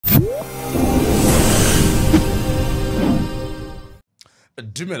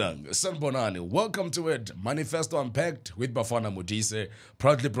Dumelang, Sanbonani, welcome to it. Manifesto Unpacked with Bafana Modise,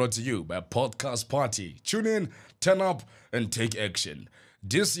 proudly brought to you by Podcast Party. Tune in, turn up, and take action.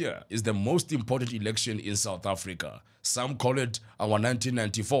 This year is the most important election in South Africa. Some call it our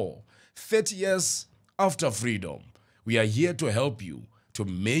 1994. 30 years after freedom. We are here to help you to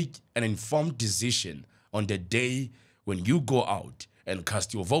make an informed decision on the day when you go out and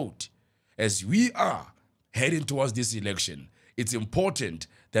cast your vote. As we are heading towards this election, it's important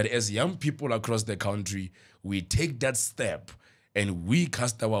that as young people across the country, we take that step and we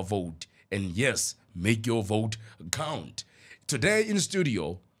cast our vote. And yes, make your vote count. Today in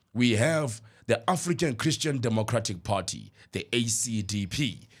studio, we have the African Christian Democratic Party, the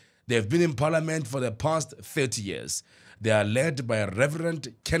ACDP. They've been in parliament for the past 30 years. They are led by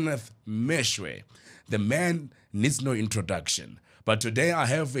Reverend Kenneth Meshwe. The man needs no introduction. But today I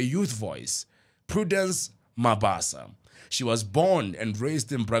have a youth voice, Prudence Mabasa. She was born and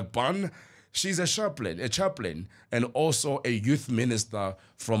raised in Brakpan. She's a chaplain, and also a youth minister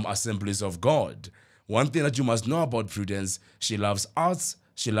from Assemblies of God. One thing that you must know about Prudence, she loves arts,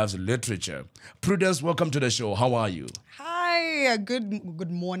 she loves literature. Prudence, welcome to the show. How are you? Hi, good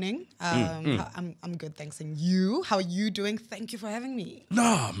morning. I'm good, thanks. And you? How are you doing? Thank you for having me.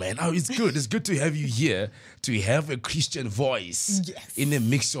 No, man, it's good. It's good to have you here, to have a Christian voice in a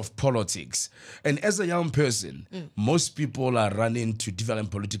mix of politics. And as a young person, most people are running to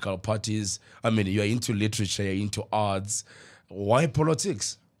different political parties. I mean, you're into literature, you're into arts. Why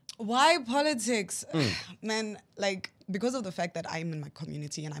politics? Why politics? Man, like, because of the fact that I'm in my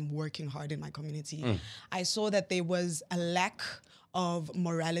community and I'm working hard in my community, I saw that there was a lack of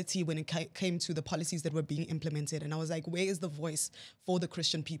morality when it came to the policies that were being implemented. And I was like, where is the voice for the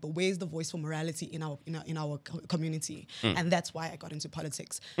Christian people? Where is the voice for morality in our community? And that's why I got into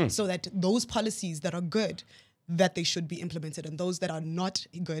politics. So that those policies that are good, that they should be implemented, and those that are not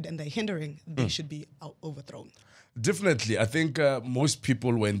good and they're hindering, they should be overthrown. Definitely. I think most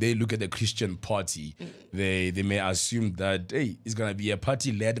people, when they look at the Christian party, they may assume that, hey, it's going to be a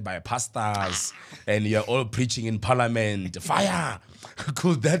party led by pastors and you're all preaching in parliament. Fire!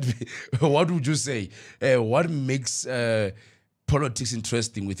 Could that be? What would you say? What makes politics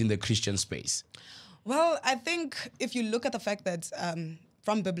interesting within the Christian space? Well, I think if you look at the fact that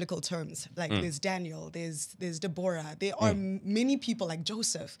from biblical terms, like there's Daniel, there's Deborah, there are many people like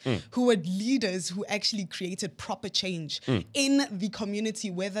Joseph who were leaders who actually created proper change in the community,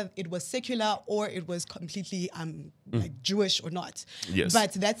 whether it was secular or it was completely like Jewish or not. Yes.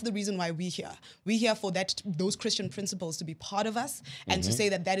 But that's the reason why we're here. We're here for those Christian principles to be part of us and to say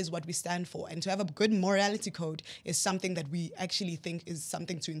that that is what we stand for. And to have a good morality code is something that we actually think is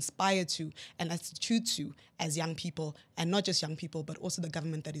something to inspire to and attitude to as young people, and not just young people, but also the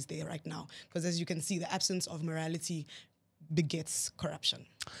government that is there right now. Because as you can see, the absence of morality begets corruption.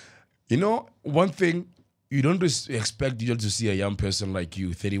 You know, one thing, you don't expect to see a young person like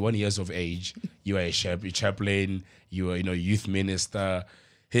you, 31 years of age, you are a chaplain, you are, youth minister.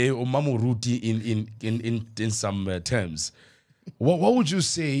 Hey, Mamuruti in some terms. What would you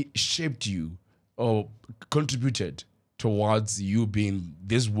say shaped you or contributed towards you being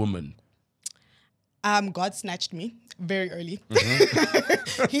this woman? God snatched me very early.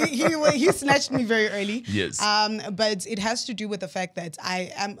 he snatched me very early. Yes. But it has to do with the fact that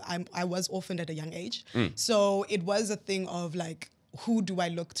I was orphaned at a young age. So it was a thing of like, who do I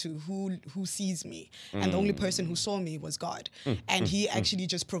look to? Who sees me? And the only person who saw me was God. And he actually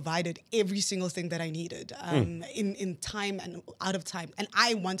just provided every single thing that I needed in time and out of time. And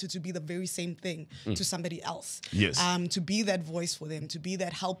I wanted to be the very same thing to somebody else. Yes. To be that voice for them, to be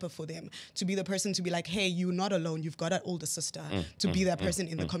that helper for them, to be the person to be like, hey, you're not alone. You've got an older sister. To be that person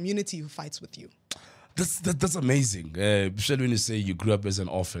in the community who fights with you. That's amazing. Especially when you say you grew up as an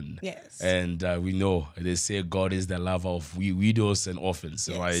orphan. Yes. And we know they say God is the lover of widows and orphans,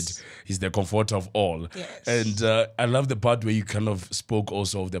 right? He's the comforter of all. Yes. And I love the part where you kind of spoke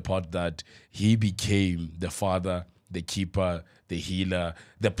also of the part that he became the father, the keeper, the healer,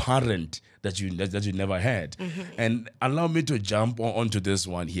 the parent that you never had. And allow me to jump onto this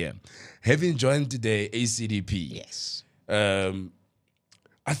one here. Having joined the ACDP, Yes.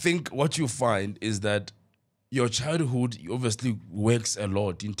 I think what you find is that your childhood obviously works a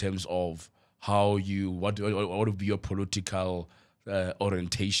lot in terms of how what would be your political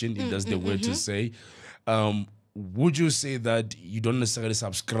orientation, if that's the word to say. Would you say that you don't necessarily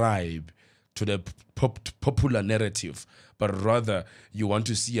subscribe to the popular narrative, but rather you want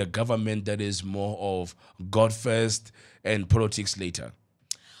to see a government that is more of God first and politics later?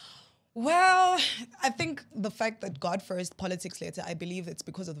 Well, I think the fact that God first, politics later, I believe it's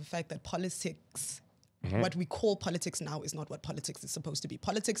because of the fact that politics, what we call politics now, is not what politics is supposed to be.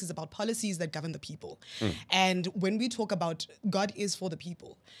 Politics is about policies that govern the people. And when we talk about God is for the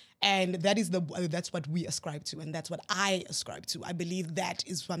people, and that's what we ascribe to, and that's what I ascribe to. I believe that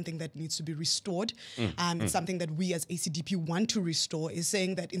is something that needs to be restored. It's something that we as ACDP want to restore, is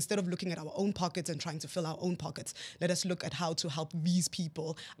saying that instead of looking at our own pockets and trying to fill our own pockets, let us look at how to help these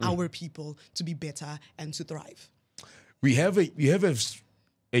people, our people, to be better and to thrive. We have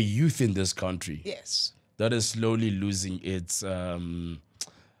a youth in this country Yes. that is slowly losing its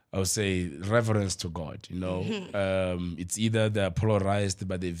I would say reverence to God. It's either they're polarized,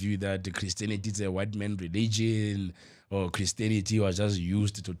 but they view that Christianity is a white man religion, or Christianity was just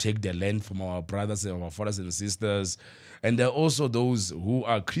used to take the land from our brothers and our fathers and sisters. And there are also those who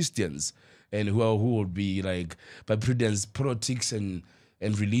are Christians and who would be like, but Prudence, politics and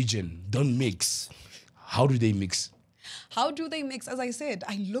religion don't mix. How do they mix? How do they mix? As I said,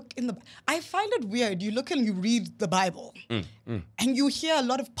 I find it weird. You look and you read the Bible and you hear a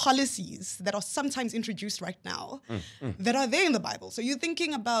lot of policies that are sometimes introduced right now that are there in the Bible. So you're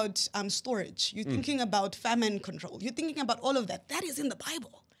thinking about storage, you're thinking about famine control, you're thinking about all of that. That is in the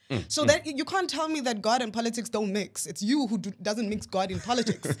Bible. So that you can't tell me that God and politics don't mix. It's you who doesn't mix God in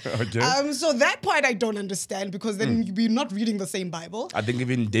politics. Okay. So that part I don't understand, because then we're not reading the same Bible. I think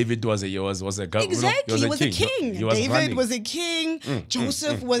even David was a guy. Exactly, he was a king. He was David running. was a king.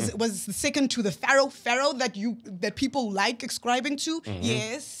 Joseph was second to the Pharaoh. Pharaoh that people like ascribing to.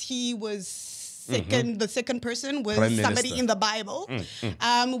 Yes, he was second. The second person was Prime somebody Minister. in the Bible.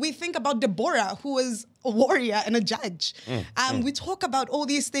 We think about Deborah, who was a warrior and a judge. We talk about all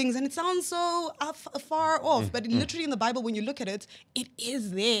these things, and it sounds so far off, but literally in the Bible, when you look at it, it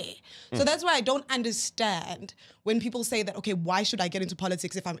is there. So that's why I don't understand when people say that, okay, why should I get into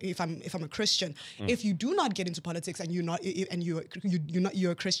politics if I'm a Christian? If you do not get into politics and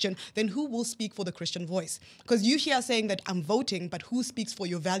you're a Christian, then who will speak for the Christian voice? Because you hear saying that I'm voting, but who speaks for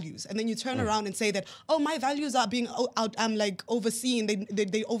your values? And then you turn around and say that, oh, my values are being overseen.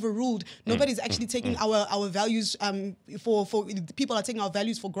 They overruled. Nobody's actually taking our values for people are taking our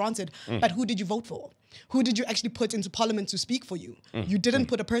values for granted. But who did you vote for? Who did you actually put into parliament to speak for you? You didn't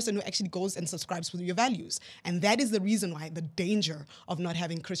put a person who actually goes and subscribes for your values. And that is the reason why, the danger of not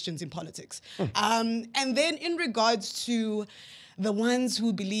having Christians in politics. And then in regards to the ones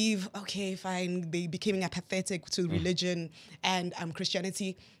who believe, okay, fine, they became apathetic to religion and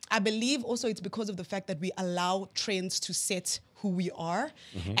Christianity, I believe also it's because of the fact that we allow trends to set who we are,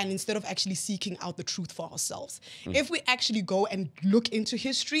 and instead of actually seeking out the truth for ourselves. If we actually go and look into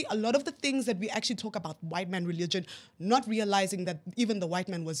history, a lot of the things that we actually talk about white man religion, not realizing that even the white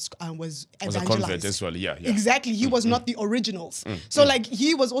man was evangelized. a convert as well, yeah. Exactly, he was not the originals. So like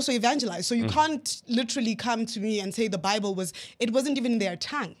he was also evangelized. So you can't literally come to me and say the Bible wasn't even their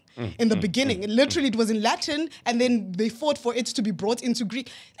tongue. In the beginning, it was in Latin, and then they fought for it to be brought into Greek,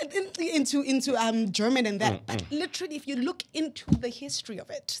 into German and that. But literally, if you look into the history of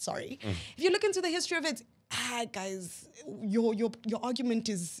it, if you look into the history of it, guys, your argument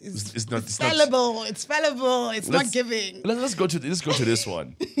is fallible. It's fallible. It's not giving. Let's go to this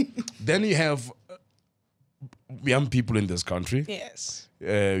one. Then you have young people in this country. Yes.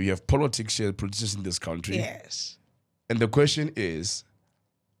 You have politicians in this country. Yes. And the question is,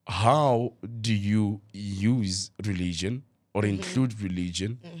 how do you use religion or include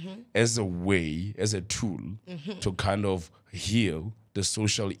religion as a way, as a tool to kind of heal the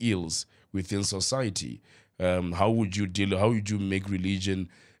social ills within society? How would you make religion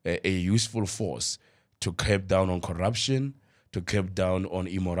a useful force to clamp down on corruption, to clamp down on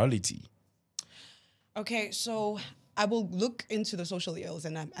immorality? Okay, so I will look into the social ills,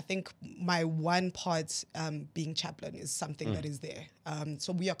 and I think my one part being chaplain is something that is there.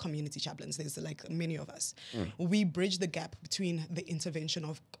 So we are community chaplains. There's like many of us. We bridge the gap between the intervention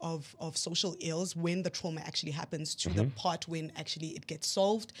of social ills when the trauma actually happens to the part when actually it gets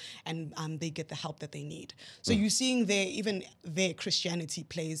solved and they get the help that they need. So you're seeing there, even there, Christianity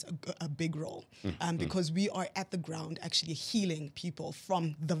plays a big role because we are at the ground actually healing people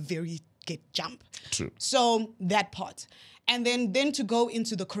from the very jump. True. So that part. And then to go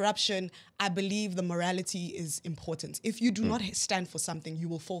into the corruption, I believe the morality is important. If you do not stand for something, you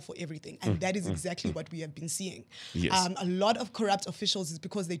will fall for everything. And that is exactly what we have been seeing. Yes. A lot of corrupt officials is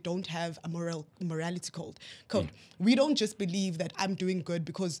because they don't have a morality code. We don't just believe that I'm doing good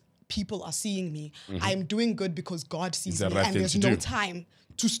because people are seeing me. I'm doing good because God sees the me, right and thing there's to no do. time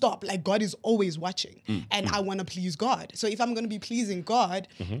to stop. Like, God is always watching, and I want to please God. So if I'm going to be pleasing God,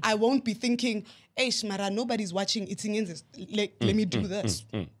 I won't be thinking, hey, Shmara, nobody's watching. Let me do this.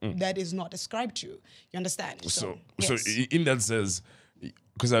 That is not ascribed to. You understand? So yes. in that sense,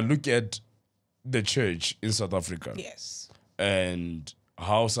 because I look at the church in South Africa, Yes. and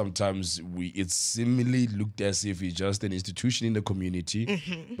how sometimes it's seemingly looked as if it's just an institution in the community,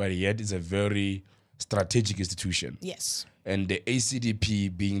 but yet it's a very strategic institution. Yes. And the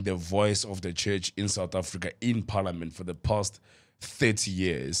ACDP being the voice of the church in South Africa in parliament for the past 30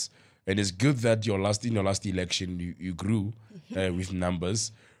 years. And it's good that in your last election, you grew with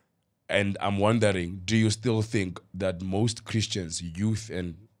numbers. And I'm wondering, do you still think that most Christians, youth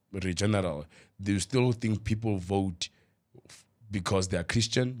and in general, do you still think people vote because they are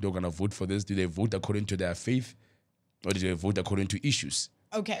Christian? They're going to vote for this? Do they vote according to their faith? Or do they vote according to issues?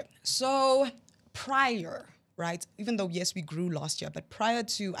 Okay. So prior, right, even though, yes, we grew last year, but prior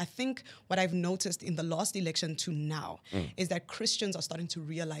to, I think what I've noticed in the last election to now is that Christians are starting to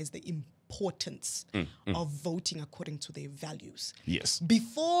realize the importance of voting according to their values. Yes.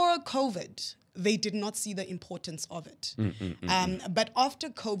 Before COVID, they did not see the importance of it. But after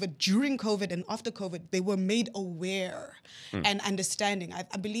COVID, during COVID and after COVID, they were made aware and understanding.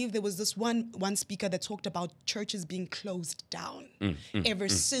 I believe there was this one speaker that talked about churches being closed down ever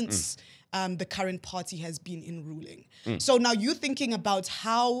since the current party has been in ruling. So now you're thinking about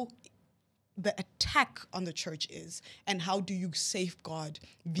how the attack on the church is, and how do you safeguard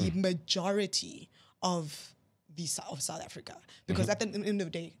the majority of South Africa? Because at the end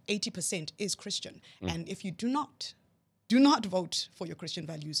of the day, 80% is Christian. And if you do not vote for your Christian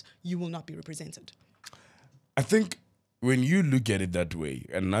values, you will not be represented. I think when you look at it that way,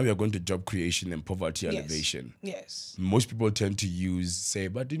 and now you're going to job creation and poverty elevation, Yes. most people tend to say,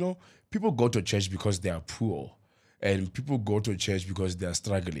 but people go to church because they are poor. And people go to church because they are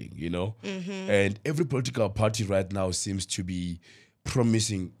struggling, And every political party right now seems to be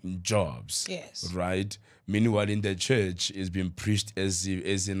promising jobs. Yes. Right? Meanwhile, in the church, it's been preached as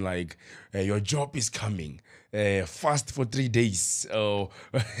in like, your job is coming. Fast for 3 days. Oh,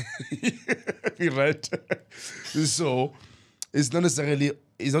 right? So it's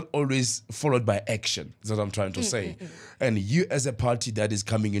not always followed by action. That's what I'm trying to say. And you, as a party that is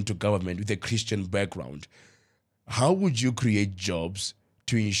coming into government with a Christian background, how would you create jobs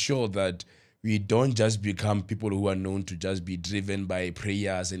to ensure that we don't just become people who are known to just be driven by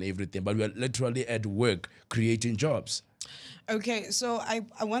prayers and everything, but we are literally at work creating jobs? Okay, so I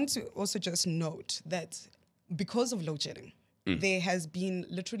want to also just note that because of load shedding, there has been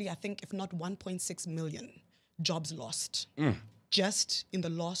literally, I think, if not 1.6 million jobs lost just in the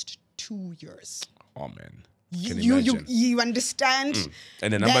last 2 years. Oh, man. You understand?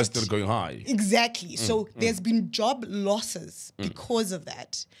 And the number is still going high. Exactly. So there's been job losses because of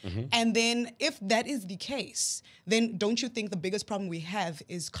that. And then if that is the case, then don't you think the biggest problem we have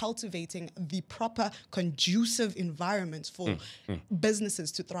is cultivating the proper conducive environment for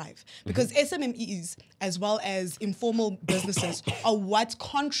businesses to thrive? Because SMMEs, as well as informal businesses, are what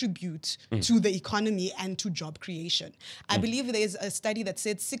contribute to the economy and to job creation. I believe there's a study that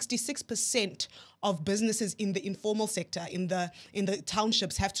said 66% of businesses in the informal sector, in the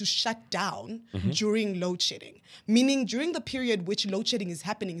townships, have to shut down during load shedding. Meaning during the period which load shedding is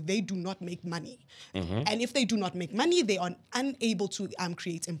happening, they do not make money. And if they do not make money, they are unable to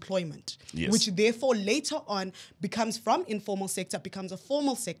create employment, which therefore later on becomes from informal sector, becomes a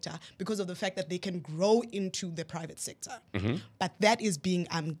formal sector because of the fact that they can grow into the private sector. But that is being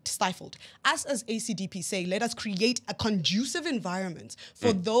stifled. Us as ACDP say, let us create a conducive environment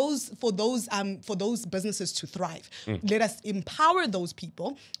for those businesses to thrive. Let us empower those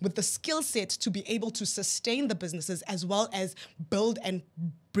people with the skill set to be able to sustain the businesses as well as build and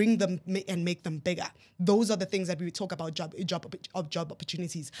bring them and make them bigger. Those are the things that we talk about job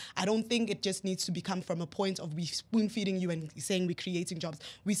opportunities. I don't think it just needs to become from a point of we spoon feeding you and saying we're creating jobs.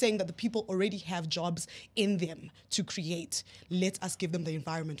 We're saying that the people already have jobs in them to create. Let us give them the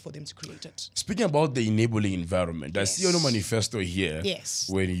environment for them to create it. Speaking about the enabling environment, I see on the manifesto here, Yes.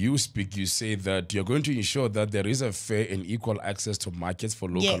 when you speak, you say that you're going to ensure that there is a fair and equal access to markets for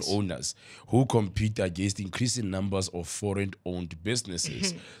local owners who compete against increasing numbers of foreign-owned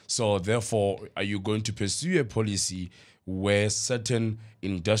businesses. So therefore, are you going to pursue a policy where certain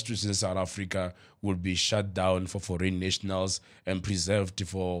industries in South Africa will be shut down for foreign nationals and preserved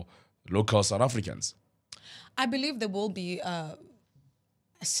for local South Africans? I believe there will be a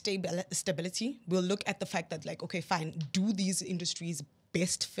stability. We'll look at the fact that, like, okay, fine, do these industries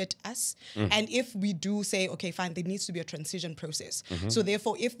best fit us. And if we do say, okay, fine, there needs to be a transition process. So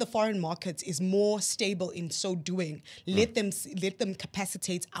therefore, if the foreign market is more stable in so doing, let them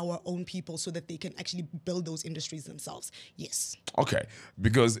capacitate our own people so that they can actually build those industries themselves. Yes. Okay,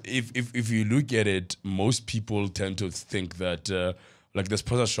 because if you look at it, most people tend to think that like the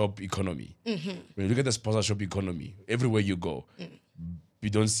sponsorship economy. When you look at the sponsorship economy, everywhere you go, you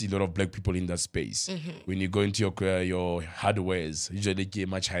don't see a lot of black people in that space. When you go into your hardwares, usually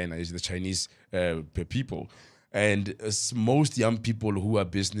much higher is the Chinese people. And most young people who are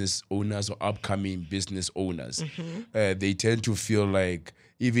business owners or upcoming business owners, they tend to feel like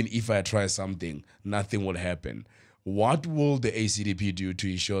even if I try something, nothing will happen. What will the ACDP do to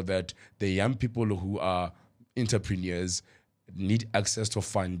ensure that the young people who are entrepreneurs need access to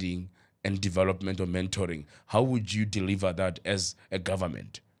funding and development or mentoring? How would you deliver that as a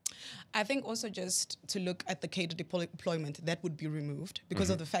government? I think also just to look at the cadre deployment, that would be removed because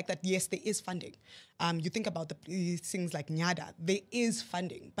of the fact that, yes, there is funding. You think about the things like Nyada, there is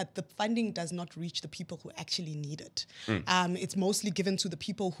funding, but the funding does not reach the people who actually need it. It's mostly given to the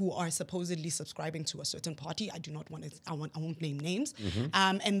people who are supposedly subscribing to a certain party. I won't name names.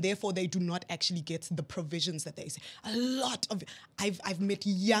 And therefore, they do not actually get the provisions that they say. A lot of, I've met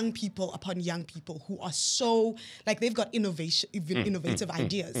young people upon young people who are so, like they've got innovative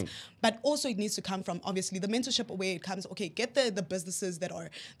ideas. But also it needs to come from, obviously, the mentorship where it comes, okay, get the businesses that are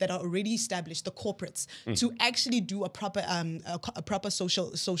already established, the corporates, to actually do a proper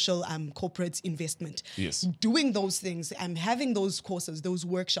social corporate investment. Yes. Doing those things and having those courses, those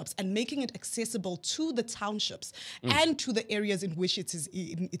workshops, and making it accessible to the townships and to the areas in which it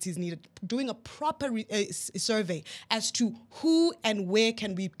is needed. Doing a proper survey as to who and where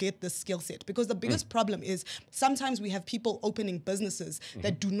can we get the skill set. Because the biggest problem is sometimes we have people opening businesses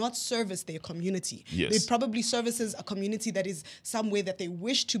that do not service their community. Yes. It probably services a community that is somewhere that they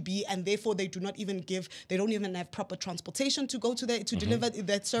wish to be, and therefore they don't even have proper transportation to go to to deliver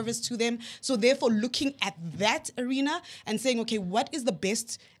that service to them. So therefore looking at that arena and saying, okay, what is the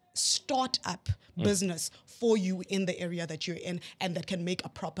best start-up business for you in the area that you're in and that can make a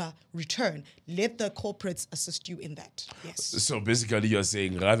proper return? Let the corporates assist you in that. Yes. So basically you're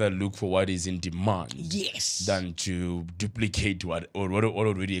saying rather look for what is in demand, yes, than to duplicate what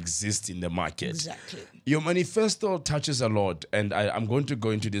already exists in the market. Exactly. Your manifesto touches a lot, and I'm going to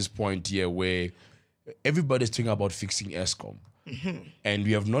go into this point here where everybody's talking about fixing ESCOM, and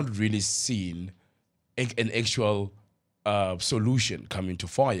we have not really seen an actual solution coming to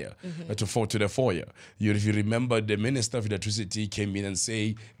fire, to the fire. If you remember, the Minister of Electricity came in and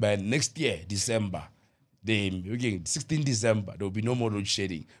say by next year, December, 16 December, there will be no more load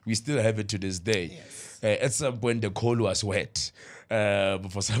shedding. We still have it to this day. Yes. At some point, the coal was wet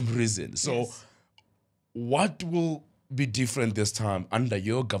for some reason. So what will be different this time under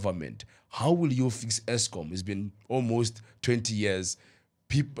your government? How will you fix ESCOM? It's been almost 20 years.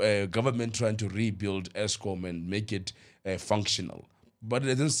 Government trying to rebuild ESCOM and make it functional, but it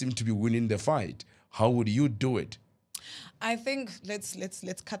doesn't seem to be winning the fight. How would you do it? I think let's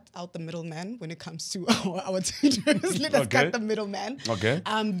cut out the middleman when it comes to our tenders. Let us cut the middleman. Okay.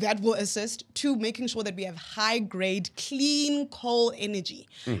 That will assist to making sure that we have high grade, clean coal energy.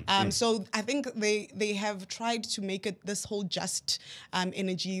 So I think they have tried to make it this whole just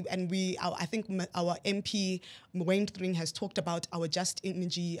energy, and I think our MP Wayne Thring has talked about our just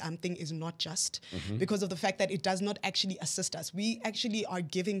energy thing is not just because of the fact that it does not actually assist us. We actually are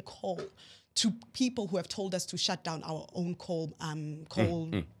giving coal to people who have told us to shut down our own coal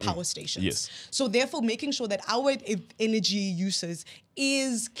power stations. Yes. So therefore making sure that our energy uses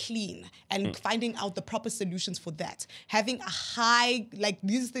is clean and finding out the proper solutions for that. Having a high, like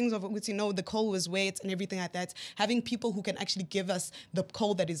these things of which, the coal was wet and everything like that, having people who can actually give us the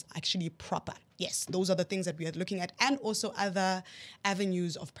coal that is actually proper. Yes, those are the things that we are looking at, and also other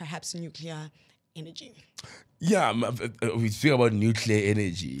avenues of perhaps nuclear energy. Yeah, we speak about nuclear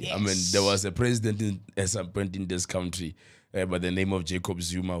energy. Yes. I mean, there was a president at some point in this country by the name of Jacob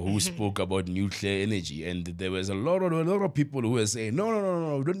Zuma who spoke about nuclear energy, and there was a lot of people who were saying,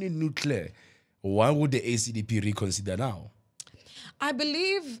 no, we don't need nuclear. Why would the ACDP reconsider now? I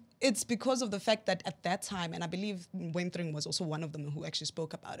believe it's because of the fact that at that time, and I believe Wayne Thring was also one of them who actually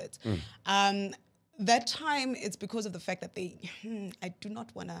spoke about it. That time, it's because of the fact that I do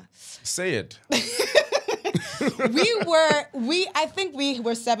not want to say it. I think we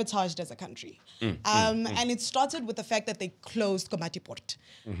were sabotaged as a country. And it started with the fact that they closed Komati Port.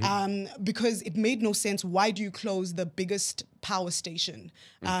 Because it made no sense. Why do you close the biggest power station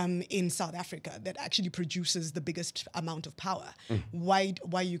in South Africa that actually produces the biggest amount of power. Why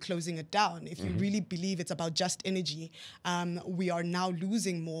are you closing it down? If you really believe it's about just energy, we are now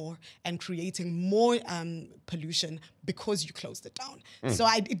losing more and creating more pollution because you closed it down. So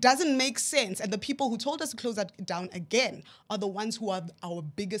it doesn't make sense. And the people who told us to close that down again are the ones who are our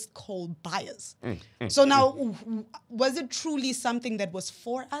biggest coal buyers. So now, was it truly something that was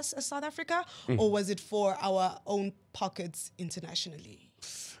for us as South Africa, or was it for our own pockets internationally?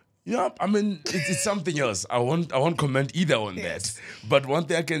 Yeah, I mean, it's something else. I won't comment either on that. But one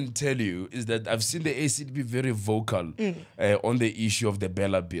thing I can tell you is that I've seen the ACDP very vocal on the issue of the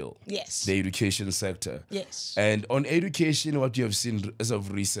Bella Bill. Yes. The education sector. Yes. And on education, what you have seen as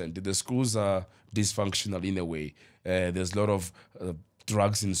of recent, the schools are dysfunctional in a way. There's a lot of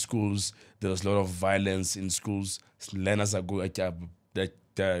drugs in schools. There's a lot of violence in schools. Learners are going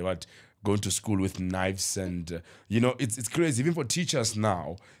to school with knives, and it's crazy. Even for teachers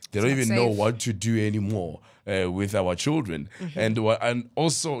now, they don't even know what to do anymore with our children. And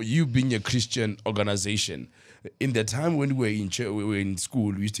also, you being a Christian organization, in the time when we were in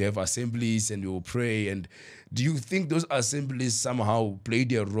school, we used to have assemblies and we will pray. And do you think those assemblies somehow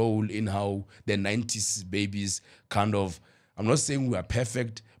played a role in how the 90s babies kind of, I'm not saying we are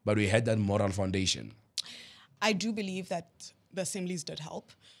perfect, but we had that moral foundation? I do believe that the assemblies did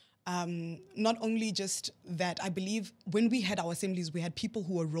help. Not only just that, I believe when we had our assemblies, we had people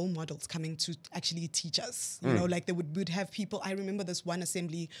who were role models coming to actually teach us. You know, like we'd have people. I remember this one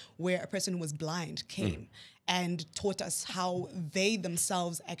assembly where a person who was blind came and taught us how they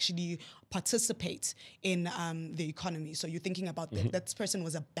themselves actually participate in the economy. So you're thinking about that person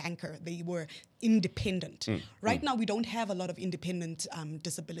was a banker. They were independent. Right now, we don't have a lot of independent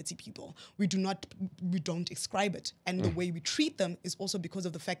disability people. We don't describe it. And the way we treat them is also because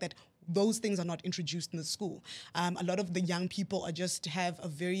of the fact that those things are not introduced in the school. A lot of the young people are just have a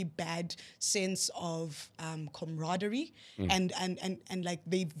very bad sense of camaraderie and like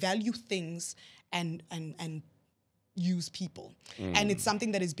they value things and use people. And it's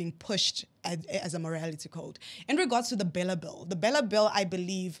something that is being pushed as a morality code. In regards to the Bella Bill, I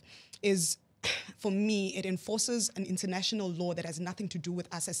believe is, for me, it enforces an international law that has nothing to do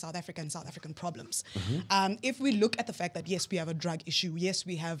with us as South Africa and South African problems. If we look at the fact that, yes, we have a drug issue, yes,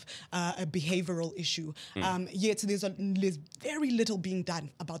 we have a behavioral issue, yet there's very little being done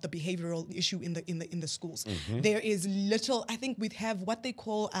about the behavioral issue in the schools. There is little. I think we have what they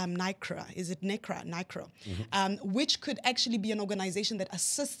call NICRA. Is it NICRA? Which could actually be an organization that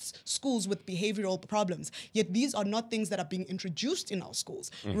assists schools with behavioral problems. Yet these are not things that are being introduced in our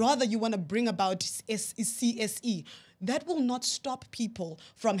schools. Rather, you want to bring about CSE. That will not stop people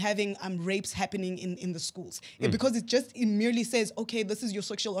from having rapes happening in the schools. Because it merely says, okay, this is your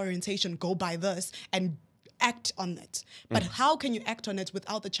sexual orientation, go by this, and act on it. But how can you act on it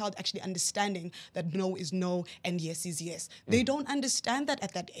without the child actually understanding that no is no and yes is yes? They don't understand that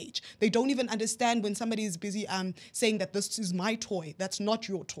at that age. They don't even understand when somebody is busy saying that this is my toy, that's not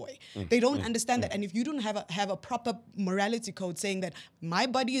your toy. They don't understand that. And if you don't have a proper morality code saying that my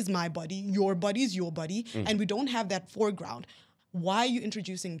body is my body, your body is your body, and we don't have that foreground, why are you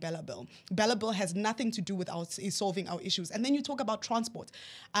introducing Bella Bill? Bella Bill has nothing to do with solving our issues. And then you talk about transport.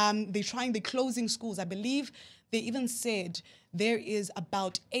 They're closing schools. I believe they even said there is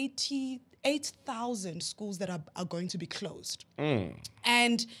about 8,000 schools that are going to be closed.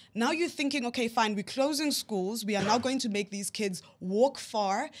 And now you're thinking, okay, fine, we're closing schools. We are now going to make these kids walk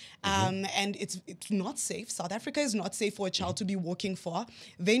far. And it's not safe. South Africa is not safe for a child to be walking far.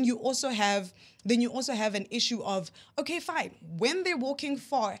 Then you also have an issue of, okay, fine, when they're walking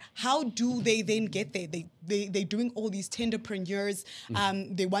far, how do they then get there? They're doing all these tenderpreneurs.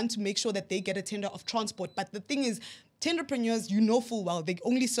 They want to make sure that they get a tender of transport. But the thing is, tenderpreneurs, you know full well, they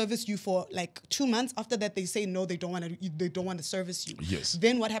only service you for like 2 months. After that, they say no, they don't want to service you. Yes.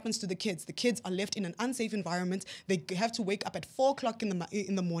 Then what happens to the kids? The kids are left in an unsafe environment. They have to wake up at 4 o'clock in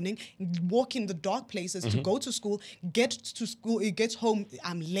the morning, walk in the dark places to go to school, get home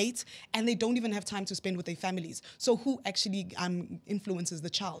late, and they don't even have time to spend with their families. So who actually influences the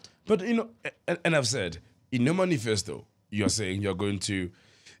child? But and I've said in your manifesto, you're saying you're going to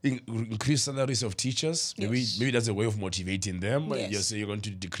increase salaries of teachers. Yes. Maybe that's a way of motivating them. Yes. You say you're going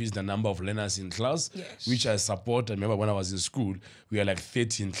to decrease the number of learners in class, Yes. which I support. I remember when I was in school, we were like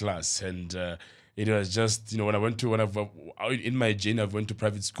 30 in class, and it was just, when in my journey, I went to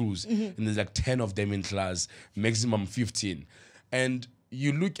private schools, and there's like 10 of them in class, maximum 15. And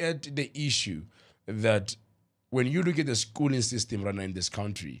you look at the issue that when you look at the schooling system right now in this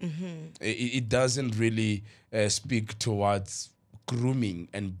country, it doesn't really speak towards grooming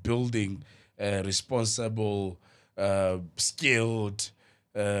and building responsible skilled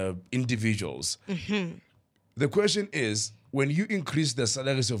individuals. The question is, when you increase the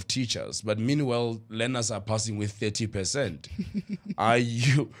salaries of teachers, but meanwhile learners are passing with 30%,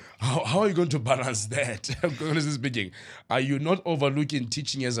 how are you going to balance that? Honestly speaking, are you not overlooking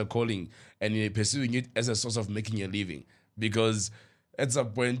teaching as a calling and you're pursuing it as a source of making a living? Because at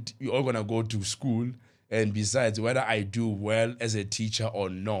some point you're all gonna go to school, and besides, whether I do well as a teacher or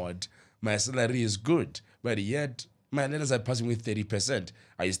not, my salary is good, but yet my learners are passing with 30%.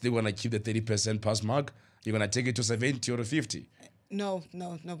 Are you still gonna keep the 30% pass mark? You're going to take it to 70 or 50? No.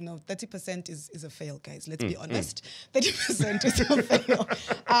 30% is a fail, guys. Let's be honest. 30% is a fail.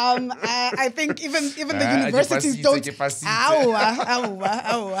 I think even the universities don't. Okay.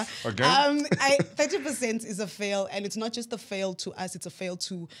 30% is a fail, and it's not just a fail to us; it's a fail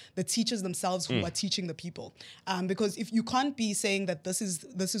to the teachers themselves who are teaching the people. Because if you can't be saying that this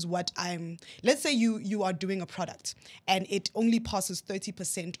is what I'm. Let's say you are doing a product and it only passes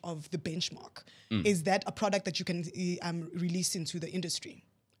 30% of the benchmark. Is that a product that you can release into the industry?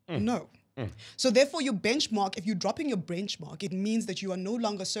 No. So therefore your benchmark, if you're dropping your benchmark, it means that you are no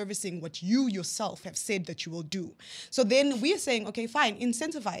longer servicing what you yourself have said that you will do. So then we're saying, okay, fine,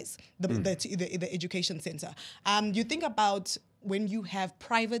 incentivize the education center. You think about when you have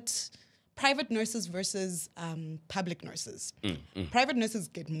private nurses versus public nurses. Private nurses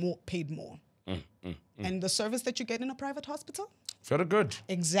get paid more. And the service that you get in a private hospital? Very good.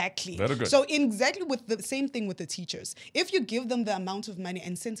 Exactly. Very good. So exactly with the same thing with the teachers. If you give them the amount of money,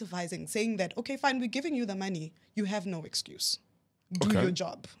 incentivizing, saying that, okay, fine, we're giving you the money, you have no excuse. Do your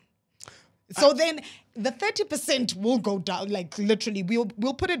job. So then the 30% will go down, like literally,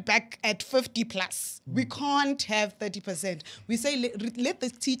 we'll put it back at 50 plus. We can't have 30%. We say let the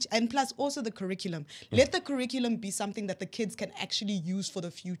teach, and plus also the curriculum. Let the curriculum be something that the kids can actually use for the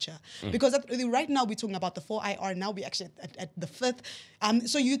future. Because right now we're talking about the 4IR, now we're actually at the 5th.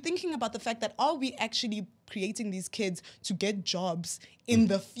 So you're thinking about the fact that are we actually creating these kids to get jobs in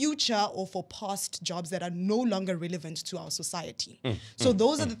the future or for past jobs that are no longer relevant to our society? So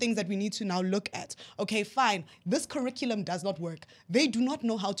those are the things that we need to now look at. Okay, fine, this curriculum does not work. They do not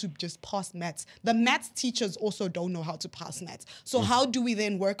know how to just pass maths. The maths teachers also don't know how to pass maths. So how do we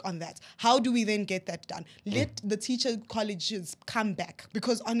then work on that? How do we then get that done? Let the teacher colleges come back,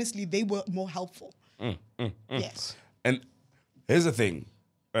 because honestly, they were more helpful. Yes. And here's the thing,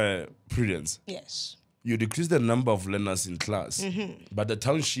 Prudence. Yes. You decrease the number of learners in class, but the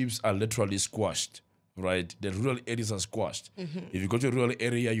townships are literally squashed, right? The rural areas are squashed. If you go to a rural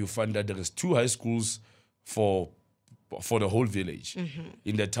area, you find that there is 2 high schools for the whole village.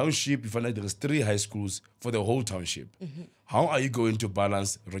 In the township, you find that there is 3 high schools for the whole township. How are you going to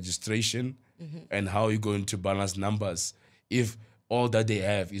balance registration and how are you going to balance numbers if all that they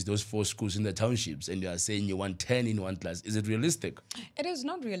have is those 4 schools in the townships and you are saying you want 10 in one class? Is it realistic? It is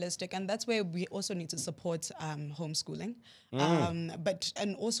not realistic, and that's where we also need to support homeschooling.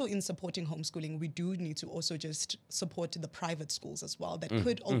 And also in supporting homeschooling, we do need to also just support the private schools as well that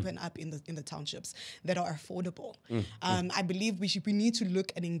could open up in the townships that are affordable. I believe we need to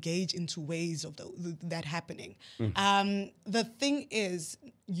look and engage into ways of that happening. The thing is,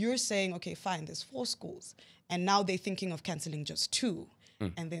 you're saying, okay, fine, there's 4 schools, and now they're thinking of canceling just 2,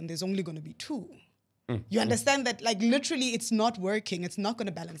 and then there's only going to be 2. You understand that, like, literally it's not working. It's not going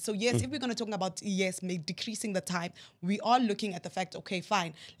to balance. So yes, if we're going to talk about, decreasing the time, we are looking at the fact, okay,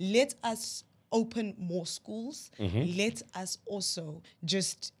 fine, let us open more schools. Let us also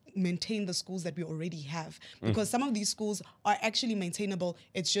just maintain the schools that we already have, because some of these schools are actually maintainable.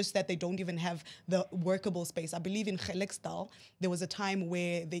 It's just that they don't even have the workable space. I believe in Gelexdal, there was a time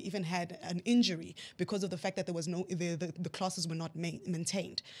where they even had an injury because of the fact that there was the classes were not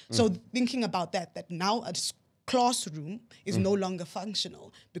maintained. So thinking about that now a classroom is no longer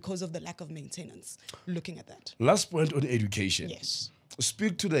functional because of the lack of maintenance. Looking at that. Last point on education. Yes.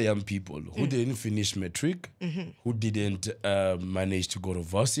 Speak to the young people who didn't finish matric, who didn't manage to go to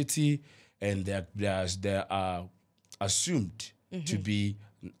varsity, and they are assumed to be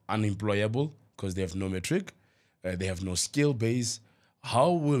unemployable because they have no matric, they have no skill base.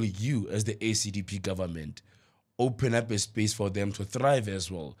 How will you, as the ACDP government, open up a space for them to thrive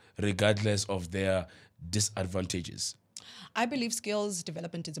as well, regardless of their disadvantages? I believe skills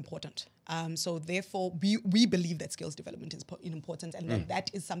development is important. So therefore, we believe that skills development is important, and that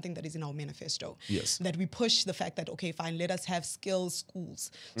is something that is in our manifesto. Yes. That we push the fact that, okay, fine, let us have skills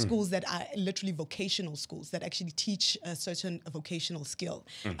schools, schools that are literally vocational schools that actually teach a certain vocational skill.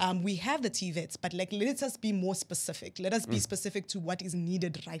 We have the TVETs, but like, let us be more specific. Let us be specific to what is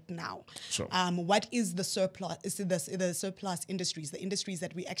needed right now. Sure. What is the surplus? Is the surplus industries, the industries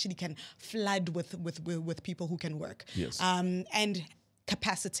that we actually can flood with people who can work? Yes. And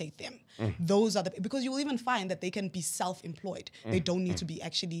capacitate them. Those are because you will even find that they can be self-employed. They don't need to be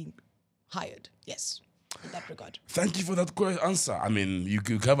actually hired. Yes. In that regard. Thank you for that answer. I mean, you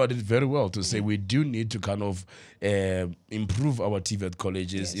covered it very well to say we do need to kind of improve our TVET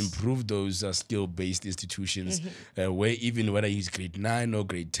colleges, improve those skill-based institutions, where even whether it's grade 9 or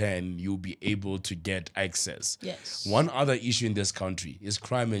grade 10, you'll be able to get access. Yes. One other issue in this country is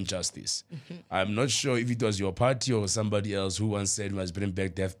crime and justice. I'm not sure if it was your party or somebody else who once said we must bring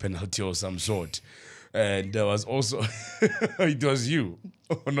back death penalty or some sort. And there was also, it was you.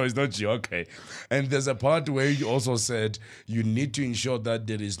 Oh, no, it's not you. Okay. And there's a part where you also said you need to ensure that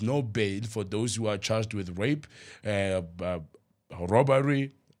there is no bail for those who are charged with rape, robbery,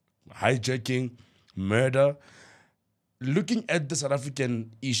 hijacking, murder. Looking at the South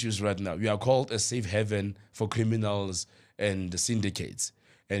African issues right now, we are called a safe haven for criminals and syndicates.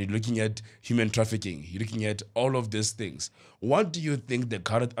 And you're looking at human trafficking, you're looking at all of these things. What do you think the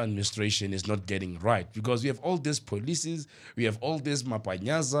current administration is not getting right? Because we have all these policies, we have all this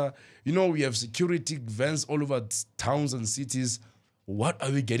mapanyaza, we have security vans all over towns and cities. What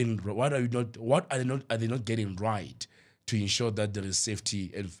are we getting? What are they not getting right to ensure that there is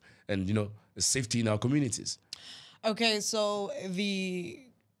safety and safety in our communities? Okay, so the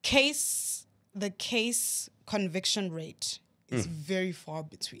case conviction rate is very far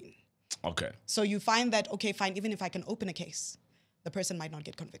between. Okay. So you find that, okay, fine, even if I can open a case, the person might not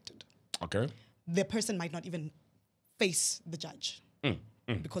get convicted. Okay. The person might not even face the judge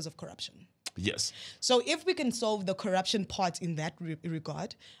because of corruption. Yes. So if we can solve the corruption part in that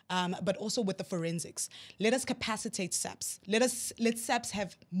regard, but also with the forensics, let us capacitate SAPs. Let SAPs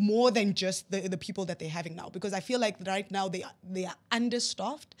have more than just the people that they're having now, because I feel like right now they are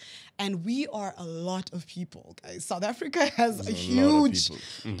understaffed, and we are a lot of people, guys. South Africa has a huge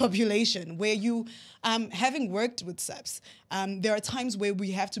population where you, having worked with SAPs, there are times where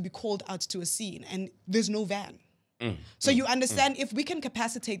we have to be called out to a scene and there's no van. So you understand, if we can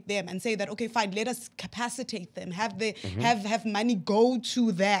capacitate them and say that, okay, fine, let us capacitate them, have money go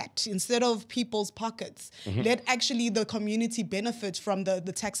to that instead of people's pockets. Let actually the community benefit from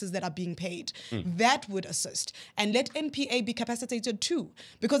the taxes that are being paid. That would assist. And let NPA be capacitated too,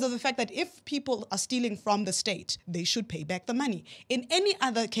 because of the fact that if people are stealing from the state, they should pay back the money. In any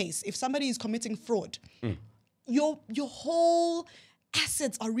other case, if somebody is committing fraud, your whole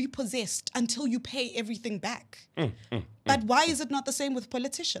assets are repossessed until you pay everything back. But why is it not the same with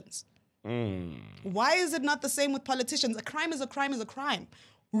politicians? Why is it not the same with politicians? A crime is a crime is a crime,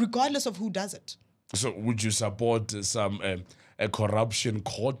 regardless of who does it. So would you support a corruption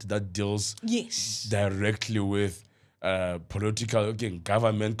court that deals directly with political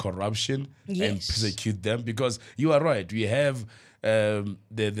government corruption and prosecute them? Because you are right, we have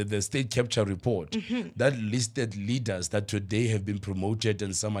the state capture report that listed leaders that today have been promoted,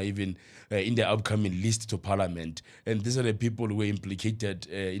 and some are even in the upcoming list to parliament. And these are the people who were implicated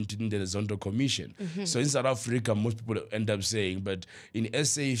in the Zondo Commission. So in South Africa, most people end up saying, but in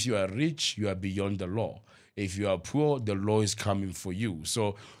SA, if you are rich, you are beyond the law. If you are poor, the law is coming for you.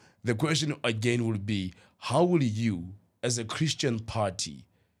 So the question again will be, how will you, as a Christian party,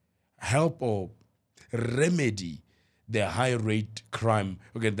 help or remedy the high rate crime,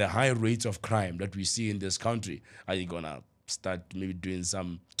 the high rates of crime that we see in this country? Are you gonna start maybe doing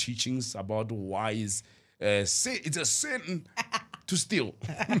some teachings about why it's a sin to steal?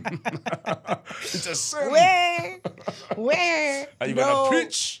 It's a sin. Where? Are you gonna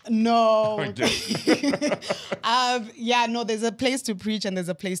preach? No. Okay. No, there's a place to preach and there's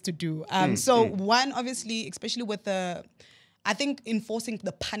a place to do. One, obviously, especially with I think enforcing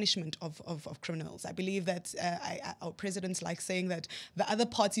the punishment of criminals. I believe that our presidents like saying that the other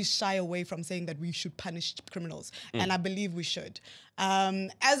parties shy away from saying that we should punish criminals. And I believe we should.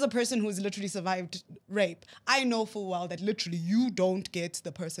 As a person who's literally survived rape, I know full well that literally you don't get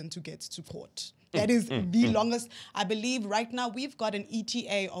the person to get to court. That is the longest. I believe right now we've got an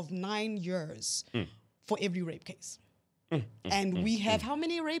ETA of 9 years for every rape case. And we have how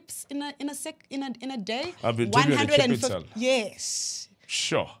many rapes in a day? I've been talking about the 150. Yes.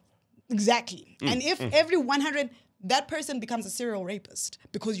 Sure. Exactly. And if every 100, that person becomes a serial rapist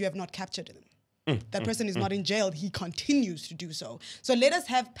because you have not captured them. That person is not in jail. He continues to do so. So let us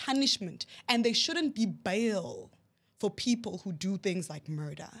have punishment. And there shouldn't be bail for people who do things like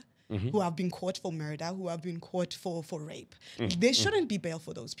murder, who have been caught for murder, who have been caught for rape. There shouldn't be bail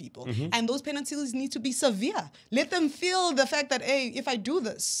for those people. And those penalties need to be severe. Let them feel the fact that, hey, if I do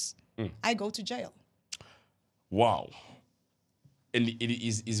this, I go to jail. Wow. And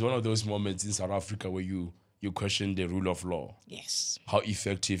it is one of those moments in South Africa where you question the rule of law. Yes. How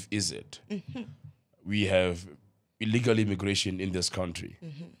effective is it? We have illegal immigration in this country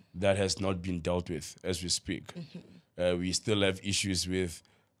that has not been dealt with as we speak. We still have issues with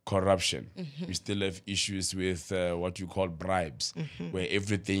corruption. We still have issues with what you call bribes, where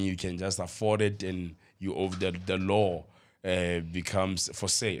everything you can just afford it and you over the law becomes for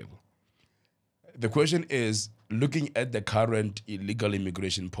sale. The question is, looking at the current illegal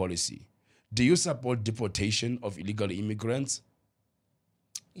immigration policy, do you support deportation of illegal immigrants?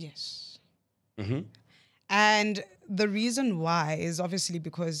 Yes. And the reason why is obviously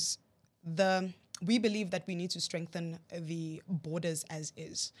because we believe that we need to strengthen the borders as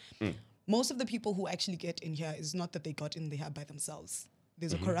is. Most of the people who actually get in here is not that they got in there by themselves.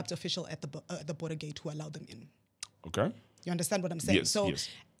 There's a corrupt official at the border gate who allowed them in. Okay. You understand what I'm saying? Yes, so yes.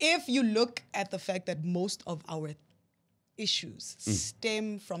 if you look at the fact that most of our issues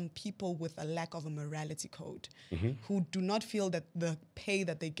stem from people with a lack of a morality code, who do not feel that the pay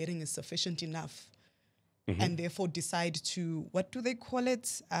that they're getting is sufficient enough, and therefore decide to, what do they call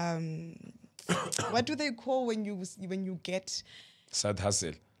it? What do they call when you get Side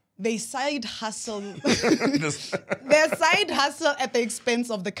hustle. they side hustle their side hustle at the expense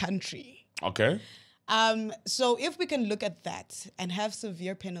of the country. Okay. So if we can look at that and have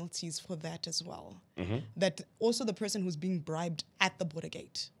severe penalties for that as well, that also the person who's being bribed at the border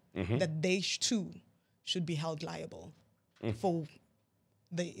gate, that they too should be held liable for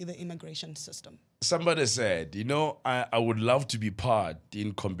the immigration system. Somebody said, I would love to be part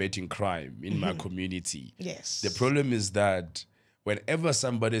in combating crime in my community. Yes. The problem is that whenever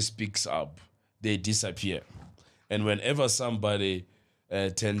somebody speaks up, they disappear. And whenever somebody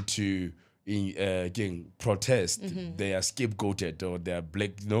tend to again protest, they are scapegoated or they are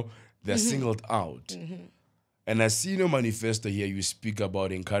they're singled out. And I see in your manifesto here, you speak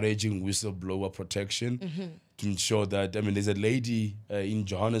about encouraging whistleblower protection to ensure that, there's a lady in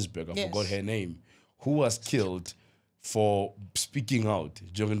Johannesburg, I forgot her name, who was killed for speaking out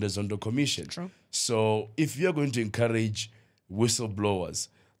during the Zondo Commission. True. So if you're going to encourage whistleblowers,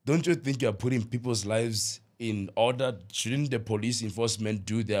 don't you think you're putting people's lives in order? Shouldn't the police enforcement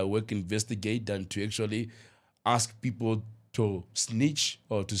do their work, investigate, and to actually ask people to snitch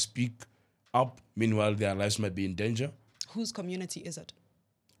or to speak up? Meanwhile, their lives might be in danger. Whose community is it?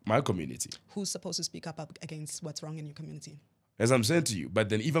 My community. Who's supposed to speak up against what's wrong in your community? As I'm saying to you, but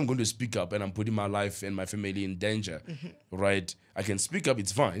then if I'm going to speak up and I'm putting my life and my family in danger, right? I can speak up,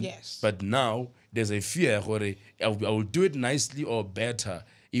 it's fine. Yes. But now there's a fear where I will do it nicely or better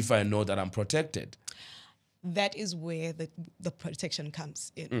if I know that I'm protected. That is where the protection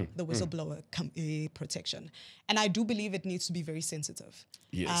comes in, the whistleblower protection. And I do believe it needs to be very sensitive.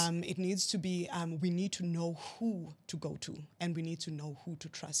 Yes. It needs to be, we need to know who to go to, and we need to know who to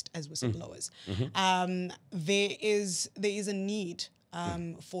trust as whistleblowers. There is a need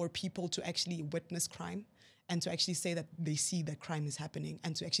for people to actually witness crime and to actually say that they see that crime is happening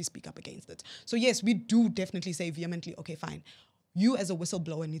and to actually speak up against it. So yes, we do definitely say vehemently, okay, fine. You as a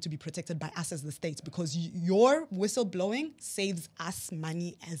whistleblower need to be protected by us as the state, because your whistleblowing saves us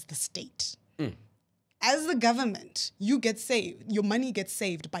money as the state. As the government, you get saved. Your money gets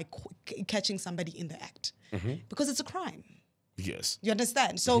saved by catching somebody in the act, because it's a crime. Yes. You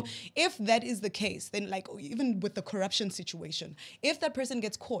understand? So if that is the case, then even with the corruption situation, if that person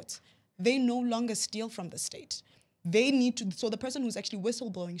gets caught, they no longer steal from the state. They need to, so the person who's actually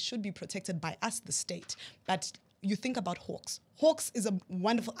whistleblowing should be protected by us, the state. But you think about Hawks. Hawks is a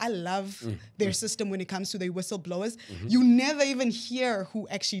wonderful, I love their system when it comes to the whistleblowers. You never even hear who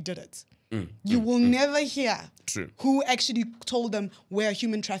actually did it. You will never hear who actually told them where a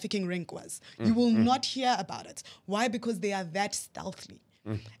human trafficking ring was. You will not hear about it. Why? Because they are that stealthy.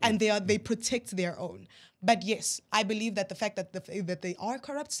 And they protect their own. But yes, I believe that the fact that they are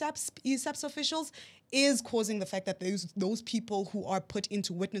corrupt SAPS officials is causing the fact that those people who are put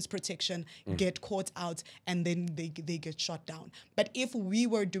into witness protection get caught out and then they get shot down. But if we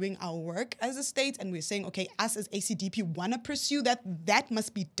were doing our work as a state and we're saying, okay, us as ACDP want to pursue that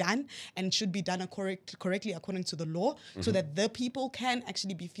must be done and should be done correctly according to the law, so that the people can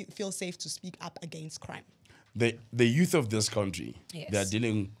actually feel safe to speak up against crime. the youth of this country, Yes. they are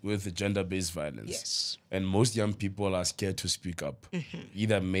dealing with gender-based violence. Yes. And most young people are scared to speak up,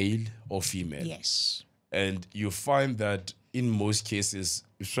 either male or female. Yes. And you find that in most cases,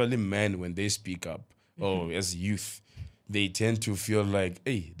 especially men, when they speak up, or as youth, they tend to feel like,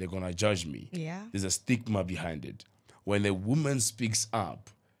 hey, they're going to judge me. Yeah. There's a stigma behind it. When a woman speaks up,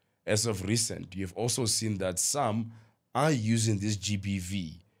 as of recent, you've also seen that some are using this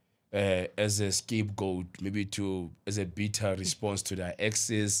GBV as a scapegoat, maybe as a bitter response to their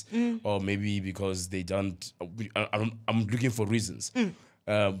exes, or maybe because they don't. I'm looking for reasons.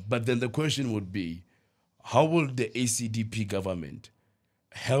 But then the question would be, how will the ACDP government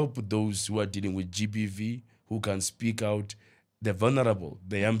help those who are dealing with GBV, who can speak out, the vulnerable,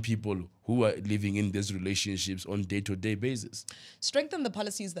 the young people who are living in these relationships on day-to-day basis? Strengthen the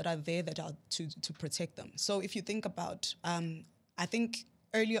policies that are there that are to protect them. So if you think about, I think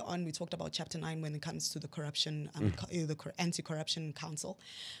earlier on we talked about Chapter 9 when it comes to the corruption, the Anti-Corruption Council.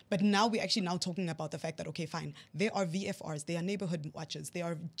 But now we're actually now talking about the fact that, okay, fine, there are VFRs, there are neighborhood watches, there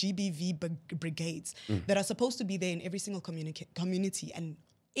are GBV brigades that are supposed to be there in every single community and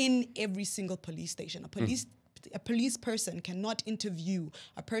in every single police station. A police person cannot interview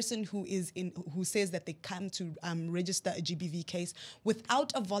a person who says that they come to register a GBV case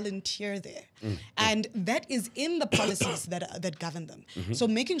without a volunteer there, and that is in the policies that govern them. So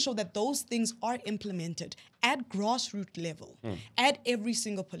making sure that those things are implemented at grassroots level, at every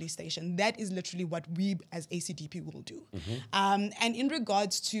single police station, that is literally what we as ACDP will do. And in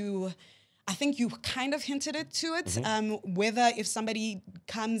regards to, I think you kind of hinted to it, whether if somebody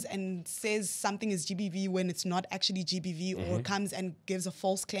comes and says something is GBV when it's not actually GBV, or comes and gives a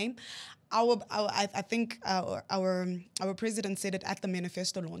false claim. I think our president said it at the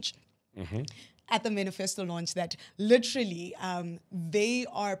Manifesto launch. At the Manifesto launch, that literally they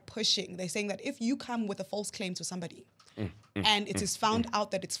are pushing, they're saying that if you come with a false claim to somebody, and it is found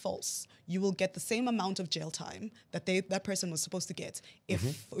out that it's false, you will get the same amount of jail time that that person was supposed to get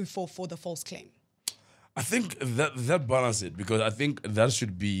for the false claim. I think that balance it, because I think that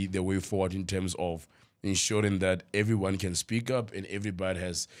should be the way forward in terms of ensuring that everyone can speak up and everybody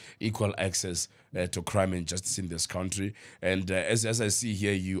has equal access to crime and justice in this country. And as I see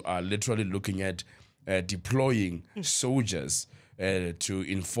here, you are literally looking at deploying soldiers to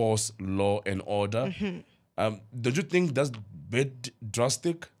enforce law and order. Don't you think that's a bit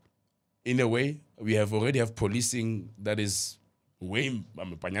drastic in a way? We already have policing that is way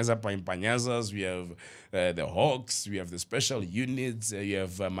panyazas, we have the Hawks, we have the special units, you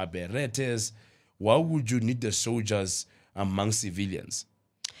have Maberetes. Why would you need the soldiers among civilians?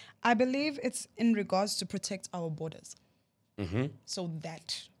 I believe it's in regards to protect our borders. So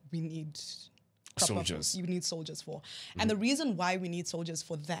that we need soldiers. You need soldiers for. And the reason why we need soldiers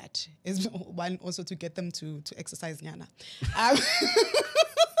for that is one, also to get them to exercise Nyana. I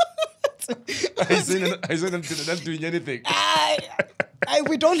said them not doing anything.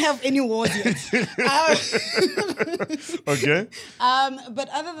 We don't have any wars yet. Okay. But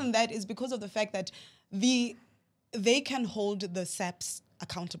other than that, is because of the fact that they can hold the SAPs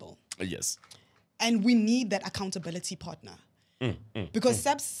accountable. Yes. And we need that accountability partner. Because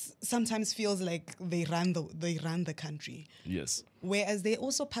SAPs sometimes feels like they run the country. Yes. Whereas they're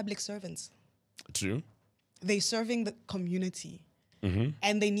also public servants. True. They're serving the community.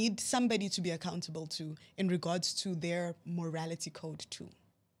 And they need somebody to be accountable to in regards to their morality code too.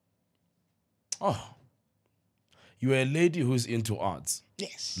 Oh. You're a lady who's into arts.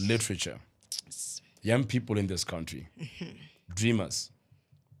 Yes. Literature. Yes. Young people in this country. Dreamers.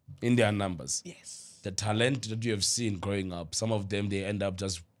 In their numbers. Yes. The talent that you have seen growing up, some of them, they end up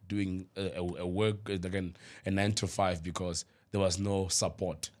just doing a work, again, a 9 to 5 because there was no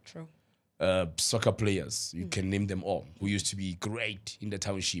support. True. Soccer players, you can name them all, who used to be great in the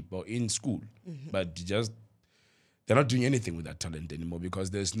township or in school, but they're not doing anything with that talent anymore because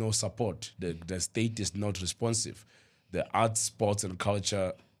there's no support. The state is not responsive. The arts, sports, and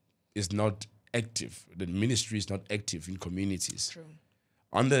culture is not active. The ministry is not active in communities. True.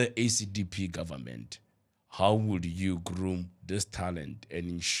 Under the ACDP government, how would you groom this talent and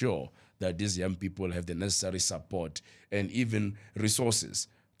ensure that these young people have the necessary support and even resources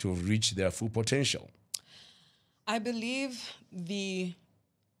to reach their full potential? I believe the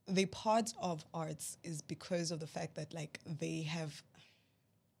part of arts is because of the fact that like they have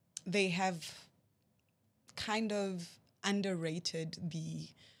kind of underrated the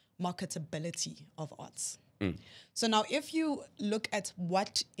marketability of arts. So now if you look at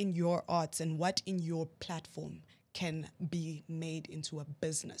what in your arts and what in your platform can be made into a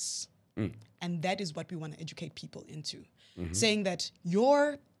business, and that is what we want to educate people into, saying that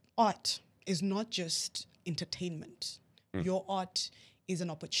your art is not just entertainment. Your art is an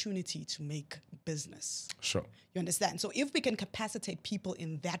opportunity to make business. Sure. You understand? So if we can capacitate people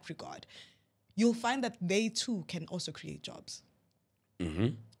in that regard, you'll find that they too can also create jobs.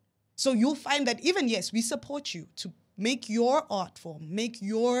 So you'll find that even, yes, we support you to make your art form, make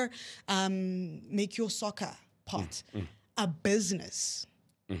your soccer part a business.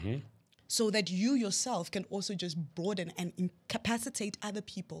 So that you yourself can also just broaden and incapacitate other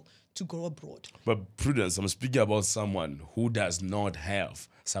people to go abroad. But Prudence, I'm speaking about someone who does not have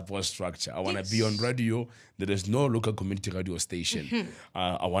support structure. I want to be on radio. There is no local community radio station.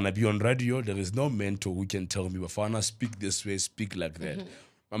 I want to be on radio. There is no mentor who can tell me, Bafana, speak this way, speak like that.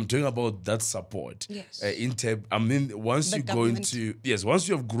 I'm talking about that support. Yes. Once The you government. once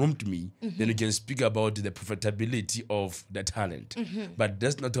you have groomed me, then you can speak about the profitability of the talent. But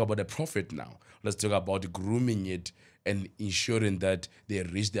let's not talk about the profit now. Let's talk about grooming it and ensuring that they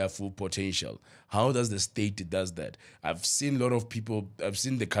reach their full potential. How does the state does that? I've seen a lot of people, I've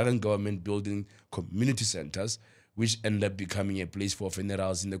seen the current government building community centers, which end up becoming a place for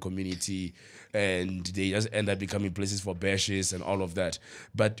funerals in the community, and they just end up becoming places for bashes and all of that.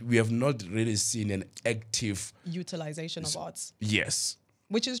 But we have not really seen an active Utilization of arts, yes.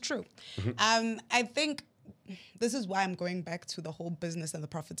 which is true. I think this is why I'm going back to the whole business and the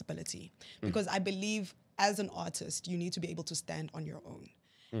profitability, because I believe as an artist, you need to be able to stand on your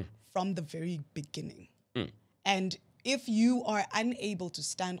own from the very beginning. And if you are unable to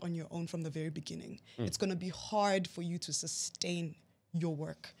stand on your own from the very beginning, it's going to be hard for you to sustain your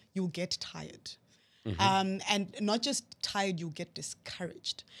work. You'll get tired. And not just tired, you'll get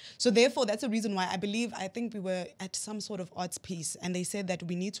discouraged. So therefore, that's the reason why I think we were at some sort of arts piece, and they said that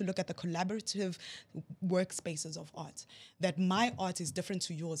we need to look at the collaborative workspaces of art, that my art is different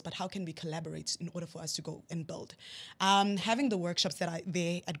to yours, but how can we collaborate in order for us to go and build? Having the workshops that are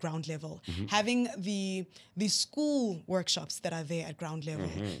there at ground level, having the school workshops that are there at ground level,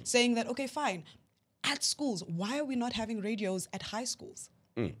 saying that, okay, fine, at schools, why are we not having radios at high schools?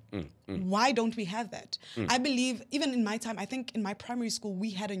 Why don't we have that? I believe, even in my time, I think in my primary school, we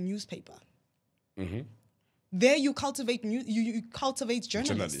had a newspaper. There you cultivate you cultivate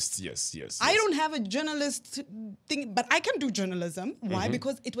journalists. Yes. I don't have a journalist thing, but I can do journalism. Why?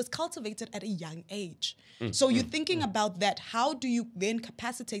 Because it was cultivated at a young age. So you're thinking about that. How do you then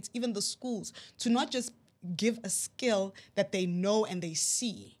capacitate even the schools to not just give a skill that they know and they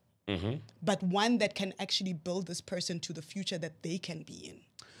see, but one that can actually build this person to the future that they can be in?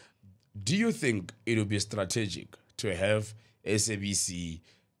 Do you think it would be strategic to have SABC,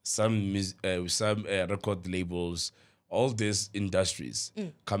 some record labels, all these industries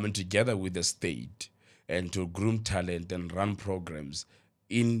coming together with the state and to groom talent and run programs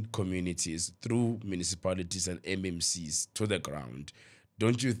in communities through municipalities and MMCs to the ground?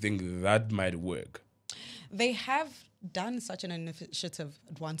 Don't you think that might work? They have done such an initiative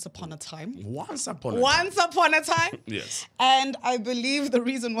once upon a time. Once upon a time. Yes. And I believe the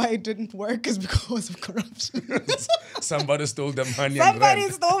reason why it didn't work is because of corruption. Somebody stole the money. Somebody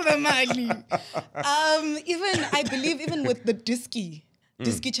stole the money. I believe even with the Disky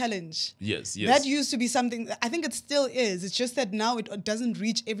challenge. Yes. That used to be something, I think it still is. It's just that now it doesn't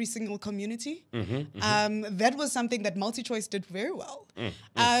reach every single community. That was something that MultiChoice did very well.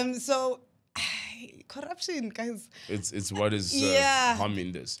 So corruption, guys. It's what is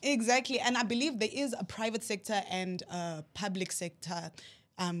harming this. Exactly. And I believe there is a private sector and a public sector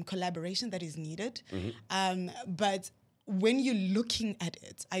collaboration that is needed. But when you're looking at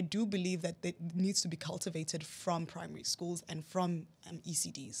it, I do believe that it needs to be cultivated from primary schools and from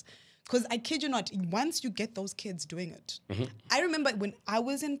ECDs. Because I kid you not, once you get those kids doing it, I remember when I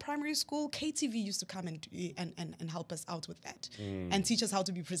was in primary school, KTV used to come and help us out with that and teach us how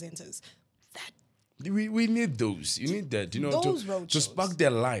to be presenters. We need those. You need that, to spark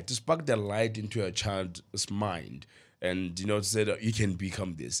their light into a child's mind. And, to say that you can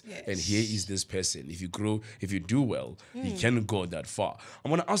become this. Yes. And here is this person. If you grow, if you do well, you can go that far.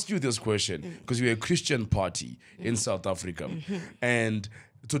 I'm going to ask you this question because we're a Christian party in South Africa. And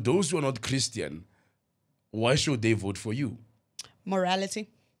to those who are not Christian, why should they vote for you? Morality.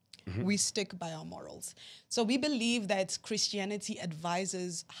 We stick by our morals. So we believe that Christianity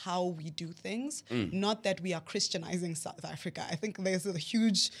advises how we do things, not that we are Christianizing South Africa. I think there's a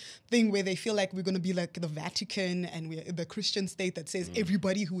huge thing where they feel like we're going to be like the Vatican and we're the Christian state that says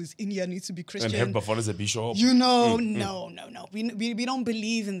everybody who is in here needs to be Christian. And have Bafana as a bishop. No. We don't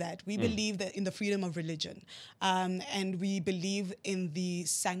believe in that. We believe that in the freedom of religion. And we believe in the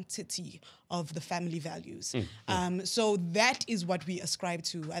sanctity of the family values. So that is what we ascribe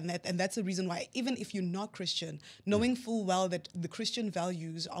to, and and that's the reason why, even if you're not Christian, knowing full well that the Christian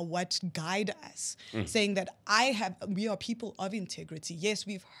values are what guide us, saying that we are people of integrity. Yes,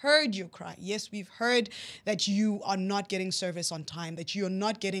 we've heard your cry. Yes, we've heard that you are not getting service on time, that you are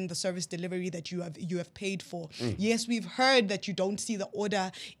not getting the service delivery that you have paid for. Yes, we've heard that you don't see the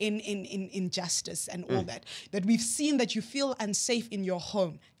order in justice and all that. That we've seen that you feel unsafe in your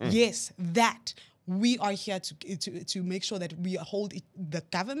home. Yes, that. We are here to make sure that we hold the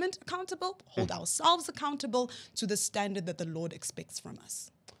government accountable, hold ourselves accountable to the standard that the Lord expects from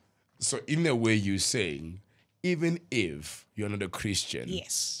us. So in a way, you're saying, even if you're not a Christian,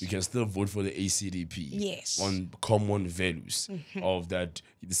 yes, you can still vote for the ACDP yes, on common values of that,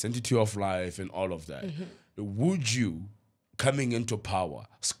 the sanctity of life and all of that. Would you, coming into power,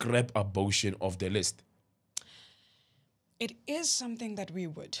 scrap abortion off the list? It is something that we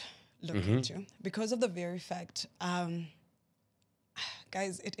would look into because of the very fact,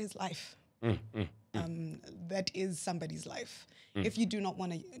 guys, it is life. That is somebody's life. If you do not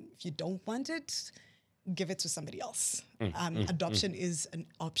want to, if you don't want it, give it to somebody else. Adoption is an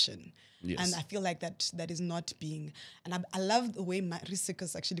option. Yes. And I feel like that is not being, and I love the way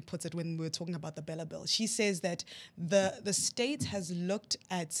Marisikas actually puts it when we were talking about the Bella Bill. She says that the state has looked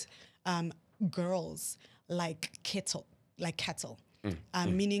at girls like cattle.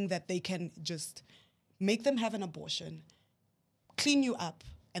 Meaning that they can just make them have an abortion, clean you up,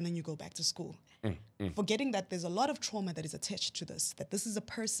 and then you go back to school. Forgetting that there's a lot of trauma that is attached to this, that this is a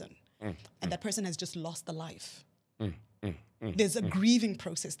person, and that person has just lost a life. There's a grieving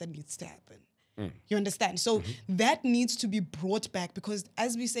process that needs to happen. You understand? So that needs to be brought back because,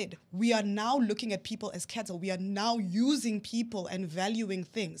 as we said, we are now looking at people as cattle. We are now using people and valuing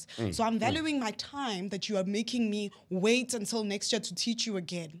things. So I'm valuing my time that you are making me wait until next year to teach you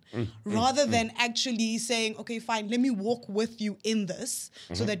again, rather than actually saying, okay, fine, let me walk with you in this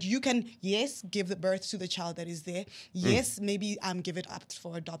so that you can, yes, give the birth to the child that is there. Yes, maybe give it up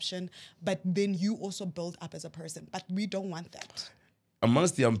for adoption, but then you also build up as a person. But we don't want that.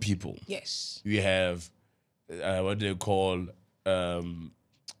 Amongst young people, yes, we have what they call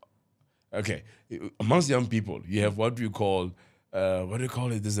amongst young people, you have what we call what do you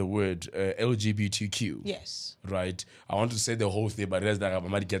call it? There's a word, LGBTQ. Yes. Right? I want to say the whole thing, but that I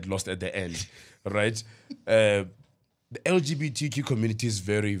might get lost at the end. Right? The LGBTQ community is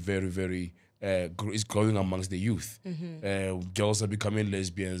very, very, very is growing amongst the youth. Girls are becoming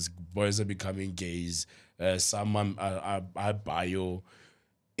lesbians, boys are becoming gays, some are bio.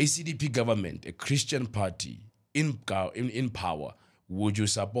 ACDP government, a Christian party in power, would you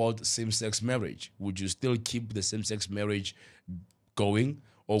support same-sex marriage? Would you still keep the same-sex marriage going?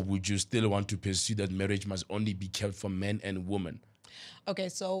 Or would you still want to pursue that marriage must only be kept for men and women? Okay,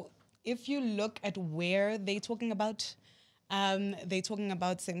 so if you look at where they're talking about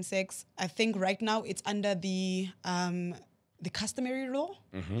same-sex, I think right now it's under the customary law.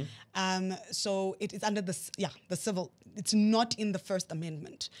 So it is under the civil. It's not in the First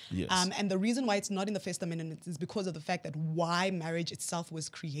Amendment. Yes. And the reason why it's not in the First Amendment is because of the fact that why marriage itself was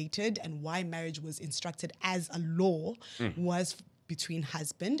created and why marriage was instructed as a law was between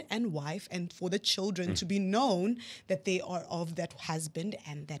husband and wife, and for the children to be known that they are of that husband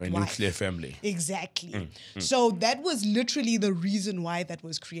and that wife. A nuclear family. Exactly. So that was literally the reason why that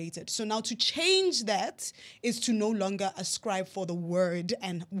was created. So now to change that is to no longer ascribe for the word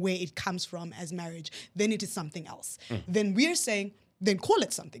and where it comes from as marriage. Then it is something else. Then we're saying, then call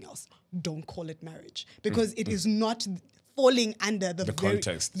it something else. Don't call it marriage because it is not falling under the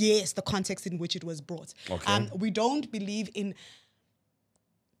context. Yes, the context in which it was brought. Okay. We don't believe in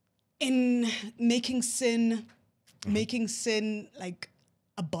making sin like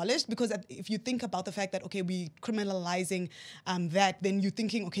abolished, because if you think about the fact that, okay, we criminalizing that, then you're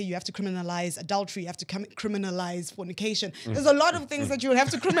thinking, okay, you have to criminalize adultery, you have to criminalize fornication. There's a lot of things that you would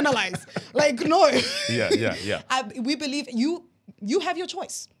have to criminalize. Like, no. Yeah. We believe you have your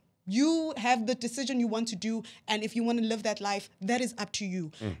choice. You have the decision you want to do, and if you want to live that life, that is up to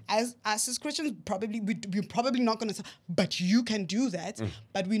you. As us as Christians, we're probably not going to, but you can do that.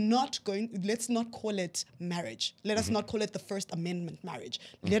 But we're not going. Let's not call it marriage. Let us not call it the First Amendment marriage.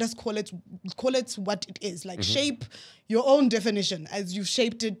 Let us call it what it is. Like shape your own definition as you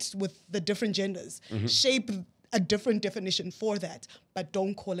shaped it with the different genders. Shape a different definition for that, but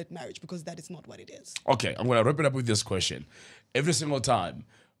don't call it marriage because that is not what it is. Okay, I'm going to wrap it up with this question. Every single time,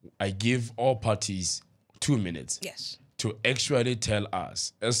 I give all parties 2 minutes to actually tell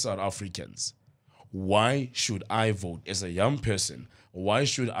us as South Africans, why should I vote as a young person? Why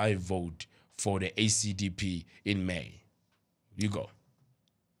should I vote for the ACDP in May? You go.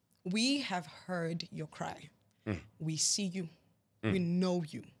 We have heard your cry. We see you. We know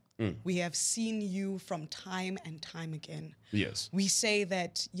you. We have seen you from time and time again. Yes. We say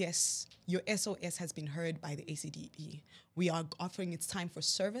that, yes, your SOS has been heard by the ACDP. We are offering it's time for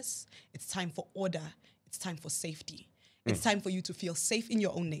service, it's time for order, it's time for safety. It's time for you to feel safe in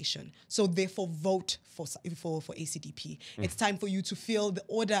your own nation. So therefore, vote for ACDP. It's time for you to feel the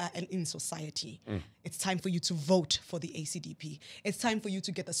order and in society. It's time for you to vote for the ACDP. It's time for you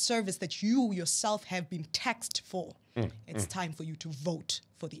to get the service that you yourself have been taxed for. It's time for you to vote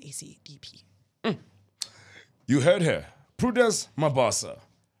for the ACDP. You heard her. Prudence Mabasa.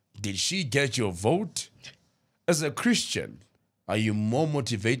 Did she get your vote? As a Christian, are you more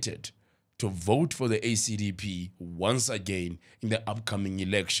motivated to vote for the ACDP once again in the upcoming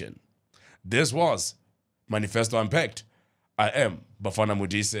election? This was Manifesto Unpacked. I am Bafana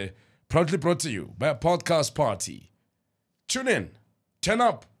Modise, proudly brought to you by a podcast party. Tune in, turn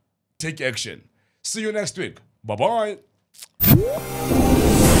up, take action. See you next week. Bye-bye.